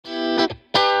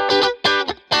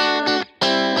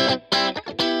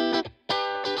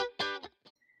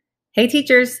Hey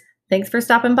teachers, thanks for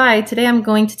stopping by. Today I'm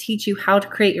going to teach you how to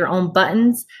create your own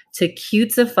buttons to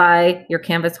cutesify your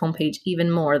Canvas homepage even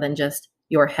more than just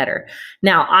your header.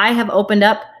 Now, I have opened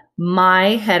up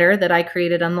my header that I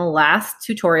created on the last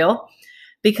tutorial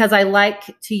because I like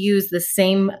to use the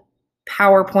same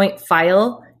PowerPoint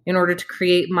file in order to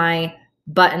create my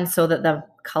button so that the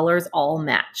colors all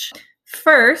match.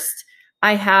 First,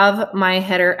 I have my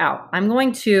header out. I'm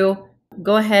going to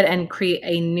go ahead and create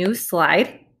a new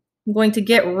slide. I'm going to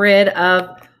get rid of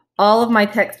all of my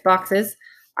text boxes.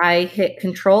 I hit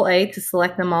Control A to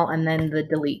select them all and then the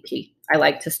delete key. I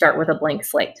like to start with a blank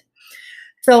slate.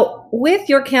 So with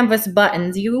your Canvas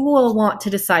buttons, you will want to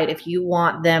decide if you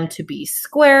want them to be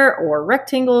square or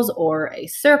rectangles or a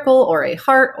circle or a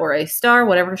heart or a star,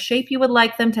 whatever shape you would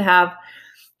like them to have.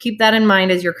 Keep that in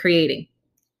mind as you're creating.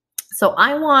 So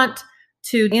I want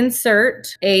to insert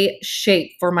a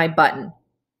shape for my button.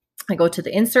 I go to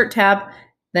the Insert tab,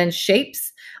 then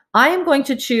Shapes. I am going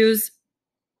to choose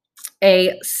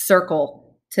a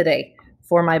circle today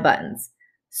for my buttons.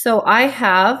 So I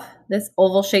have this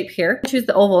oval shape here. Choose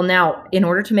the oval. Now, in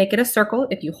order to make it a circle,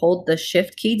 if you hold the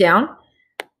Shift key down,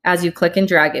 as you click and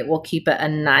drag, it will keep it a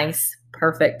nice,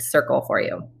 perfect circle for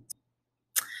you.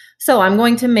 So I'm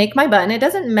going to make my button. It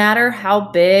doesn't matter how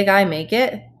big I make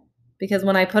it, because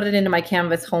when I put it into my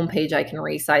Canvas homepage, I can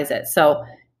resize it. So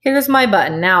here's my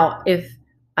button. Now, if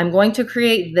I'm going to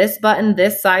create this button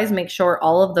this size, make sure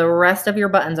all of the rest of your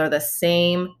buttons are the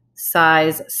same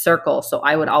size circle. So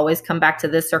I would always come back to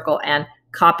this circle and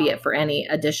copy it for any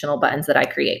additional buttons that I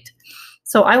create.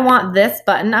 So I want this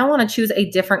button. I want to choose a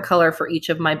different color for each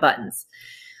of my buttons.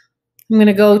 I'm going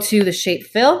to go to the shape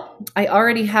fill. I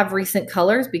already have recent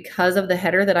colors because of the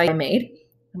header that I made.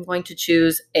 I'm going to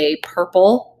choose a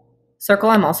purple circle.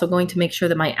 I'm also going to make sure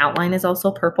that my outline is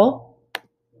also purple.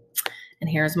 And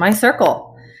here's my circle.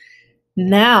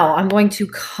 Now I'm going to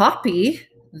copy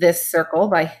this circle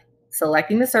by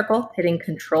selecting the circle, hitting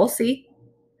Control C,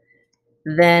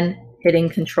 then hitting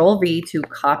Control V to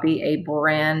copy a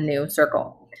brand new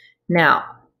circle. Now,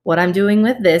 what I'm doing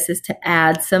with this is to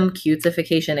add some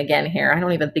cutesification again here. I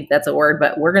don't even think that's a word,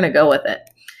 but we're going to go with it.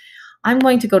 I'm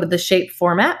going to go to the shape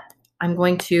format. I'm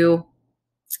going to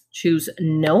choose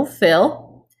no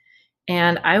fill,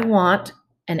 and I want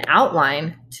an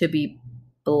outline to be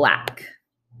black.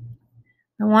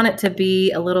 I want it to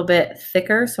be a little bit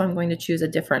thicker, so I'm going to choose a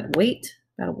different weight,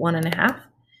 about 1.5.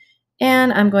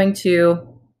 And I'm going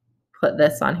to put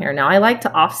this on here. Now I like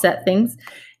to offset things,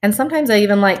 and sometimes I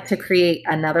even like to create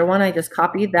another one. I just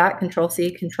copied that, Control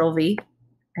C, Control V,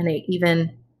 and I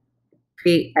even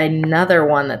create another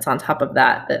one that's on top of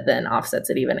that that then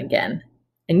offsets it even again.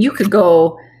 And you could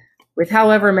go with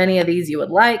however many of these you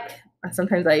would like.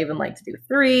 Sometimes I even like to do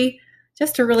 3,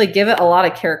 just to really give it a lot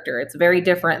of character. It's very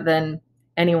different than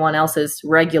anyone else's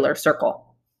regular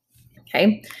circle.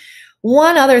 Okay.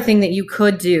 One other thing that you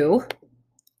could do,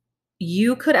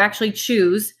 you could actually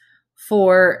choose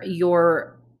for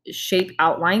your shape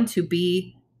outline to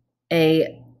be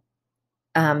a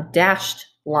dashed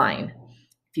line.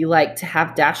 If you like to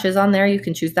have dashes on there, you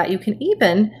can choose that. You can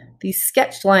even, these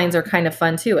sketched lines are kind of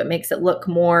fun too. It makes it look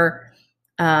more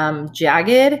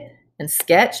jagged and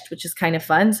sketched, which is kind of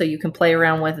fun. So you can play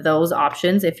around with those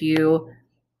options if you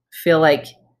feel like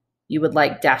you would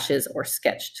like dashes or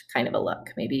sketched kind of a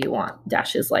look. Maybe you want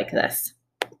dashes like this.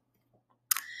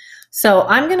 So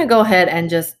I'm going to go ahead and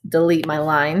just delete my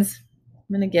lines.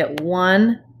 I'm going to get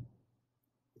one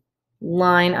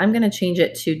line. I'm going to change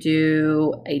it to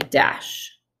do a dash.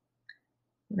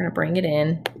 I'm going to bring it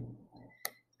in.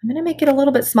 I'm going to make it a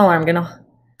little bit smaller. I'm going to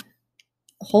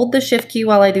hold the Shift key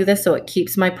while I do this so it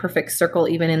keeps my perfect circle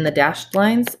even in the dashed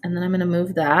lines. And then I'm going to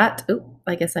move that. Oh,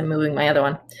 I guess I'm moving my other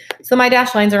one. So my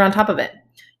dashed lines are on top of it.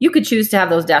 You could choose to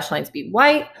have those dashed lines be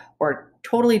white or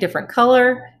totally different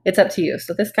color. It's up to you.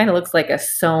 So this kind of looks like a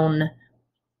sewn,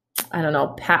 I don't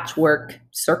know, patchwork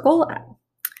circle,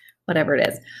 whatever it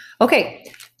is.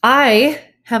 Okay, I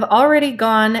have already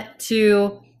gone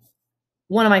to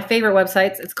one of my favorite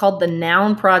websites. It's called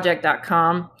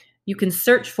thenounproject.com. You can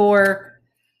search for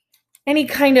any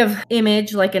kind of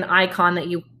image, like an icon that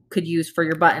you could use for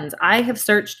your buttons. I have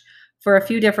searched for a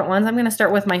few different ones. I'm going to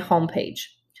start with my home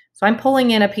page. So I'm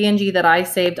pulling in a PNG that I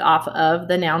saved off of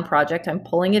the Noun project. I'm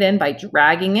pulling it in by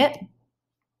dragging it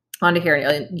onto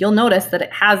here. You'll notice that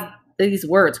it has these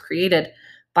words created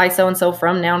by so-and-so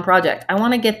from Noun project. I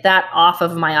want to get that off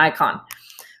of my icon.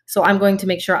 So I'm going to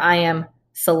make sure I am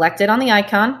selected on the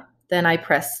icon. Then I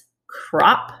press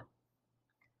crop.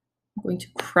 I'm going to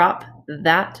crop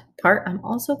that part. I'm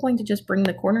also going to just bring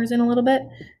the corners in a little bit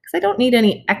because I don't need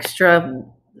any extra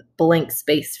blank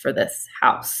space for this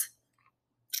house.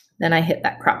 Then I hit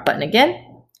that crop button again.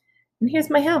 And here's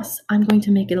my house. I'm going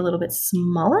to make it a little bit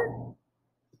smaller.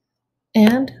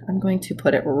 And I'm going to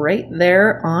put it right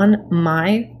there on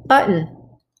my button.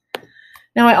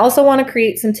 Now I also want to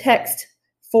create some text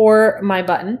for my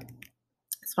button.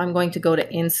 So I'm going to go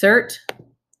to Insert,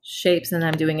 Shapes, and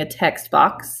I'm doing a text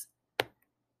box.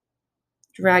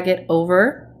 Drag it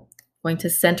over. I'm going to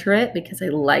center it because I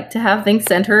like to have things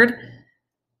centered.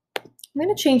 I'm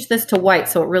going to change this to white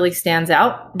so it really stands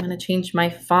out. I'm going to change my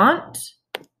font.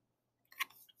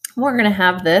 We're going to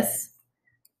have this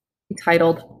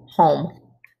titled Home. I'm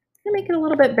going to make it a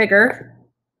little bit bigger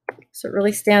so it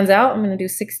really stands out. I'm going to do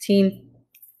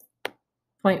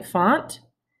 16-point font.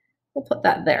 We'll put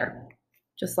that there,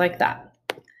 just like that.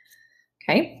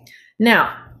 Okay.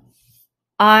 Now,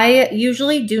 I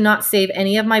usually do not save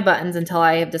any of my buttons until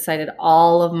I have decided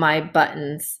all of my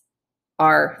buttons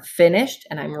are finished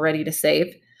and I'm ready to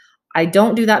save. I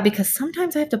don't do that because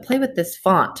sometimes I have to play with this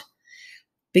font,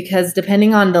 because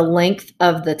depending on the length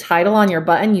of the title on your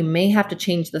button, you may have to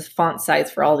change the font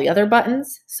size for all the other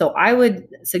buttons. So I would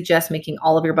suggest making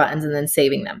all of your buttons and then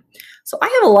saving them. So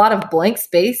I have a lot of blank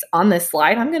space on this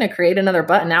slide. I'm going to create another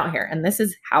button out here, and this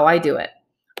is how I do it.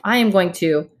 I am going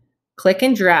to click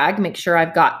and drag, make sure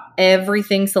I've got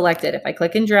everything selected. If I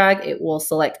click and drag, it will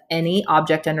select any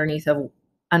object underneath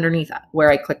where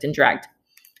I clicked and dragged.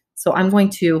 So I'm going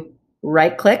to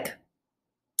right click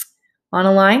on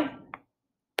a line,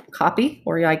 copy,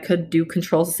 or I could do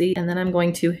Control C, and then I'm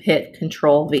going to hit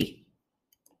Control V.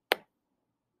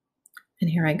 And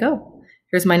here I go.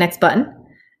 Here's my next button.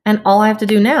 And all I have to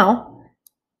do now,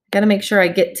 I got to make sure I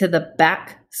get to the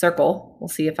back circle. We'll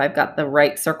see if I've got the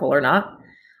right circle or not.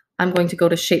 I'm going to go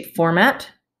to Shape Format,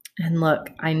 and look,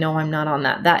 I know I'm not on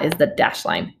that. That is the dash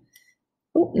line.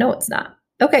 Oh, no, it's not.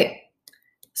 Okay,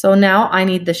 so now I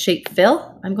need the shape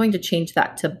fill. I'm going to change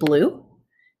that to blue,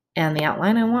 and the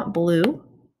outline I want blue.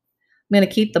 I'm going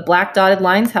to keep the black dotted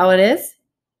lines how it is.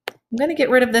 I'm going to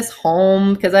get rid of this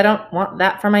home because I don't want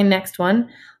that for my next one.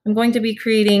 I'm going to be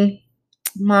creating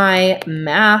my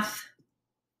math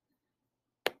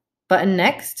button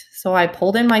next. So I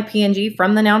pulled in my PNG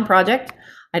from the noun project.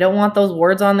 I don't want those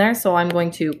words on there, so I'm going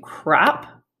to crop,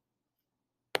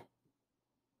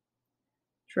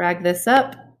 drag this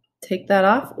up, take that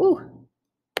off. Ooh.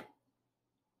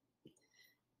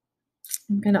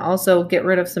 I'm going to also get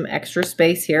rid of some extra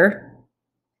space here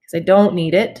because I don't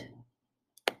need it.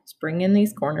 Let's bring in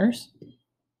these corners.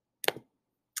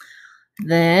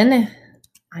 Then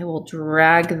I will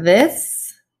drag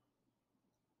this,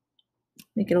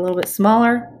 make it a little bit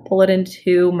smaller, pull it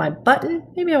into my button.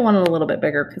 Maybe I want it a little bit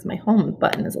bigger because my home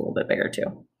button is a little bit bigger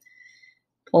too.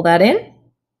 Pull that in.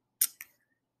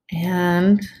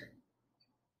 And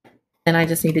then I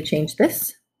just need to change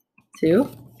this to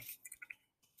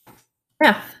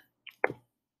math.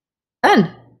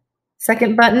 Done.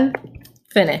 Second button,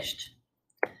 finished.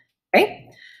 Okay.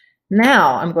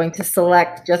 Now I'm going to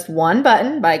select just one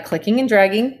button by clicking and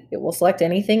dragging. It will select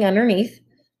anything underneath.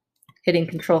 Hitting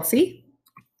Control C,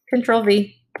 Control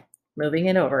V, moving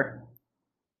it over.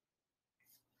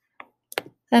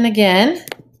 And again,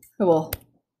 I will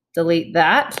delete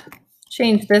that.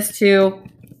 Change this to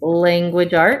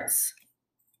Language Arts.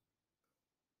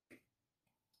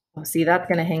 Oh, see, that's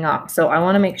going to hang off. So I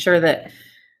want to make sure that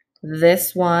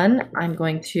this one, I'm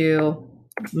going to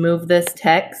move this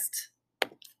text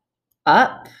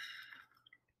up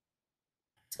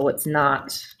so it's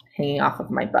not hanging off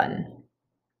of my button.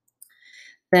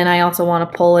 Then I also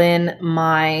want to pull in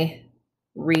my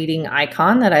reading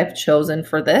icon that I've chosen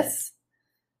for this.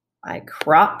 I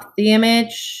crop the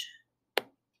image,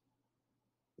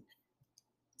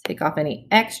 take off any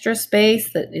extra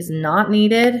space that is not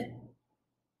needed.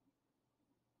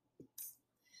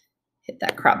 Hit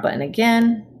that crop button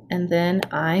again, and then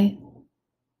I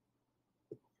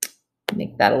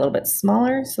make that a little bit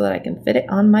smaller so that I can fit it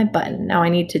on my button. Now I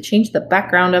need to change the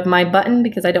background of my button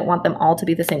because I don't want them all to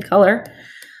be the same color.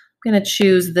 I'm going to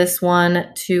choose this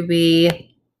one to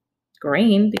be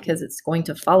green because it's going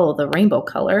to follow the rainbow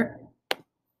color.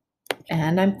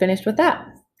 And I'm finished with that.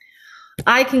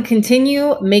 I can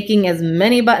continue making as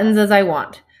many buttons as I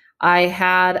want. I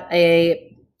had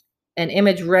an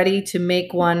image ready to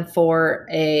make one for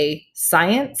a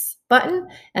science button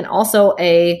and also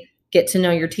a get to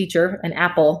know your teacher, an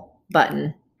Apple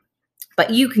button.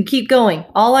 But you can keep going.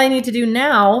 All I need to do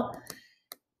now,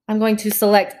 I'm going to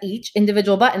select each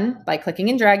individual button by clicking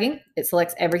and dragging. It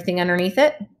selects everything underneath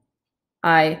it.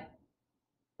 I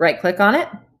right click on it,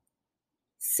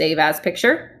 save as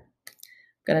picture.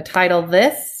 I'm going to title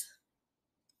this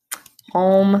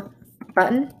Home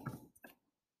Button.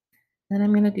 And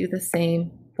I'm going to do the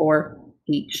same for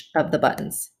each of the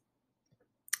buttons.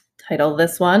 Title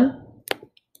this one,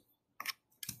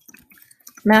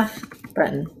 Math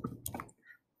Button.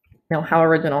 No, how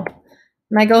original.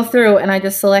 And I go through and I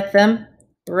just select them,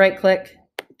 right click,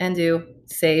 and do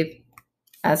Save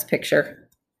as Picture.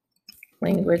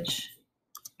 Language.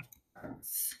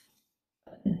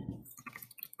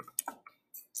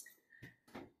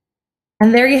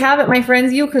 And there you have it, my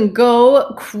friends. You can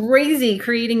go crazy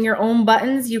creating your own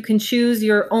buttons. You can choose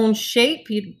your own shape.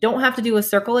 You don't have to do a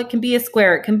circle. It can be a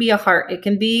square. It can be a heart. It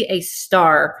can be a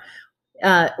star.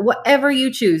 Whatever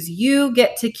you choose, you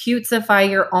get to Cutesify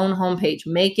your own homepage.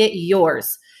 Make it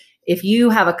yours. If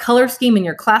you have a color scheme in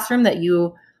your classroom that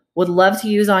you would love to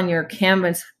use on your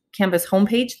Canvas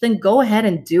homepage, then go ahead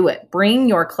and do it. Bring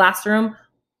your classroom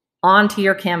onto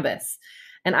your Canvas.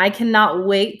 And I cannot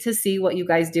wait to see what you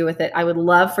guys do with it. I would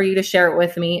love for you to share it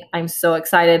with me. I'm so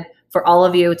excited for all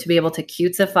of you to be able to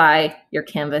Cutesify your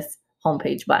Canvas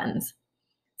homepage buttons.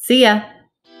 See ya.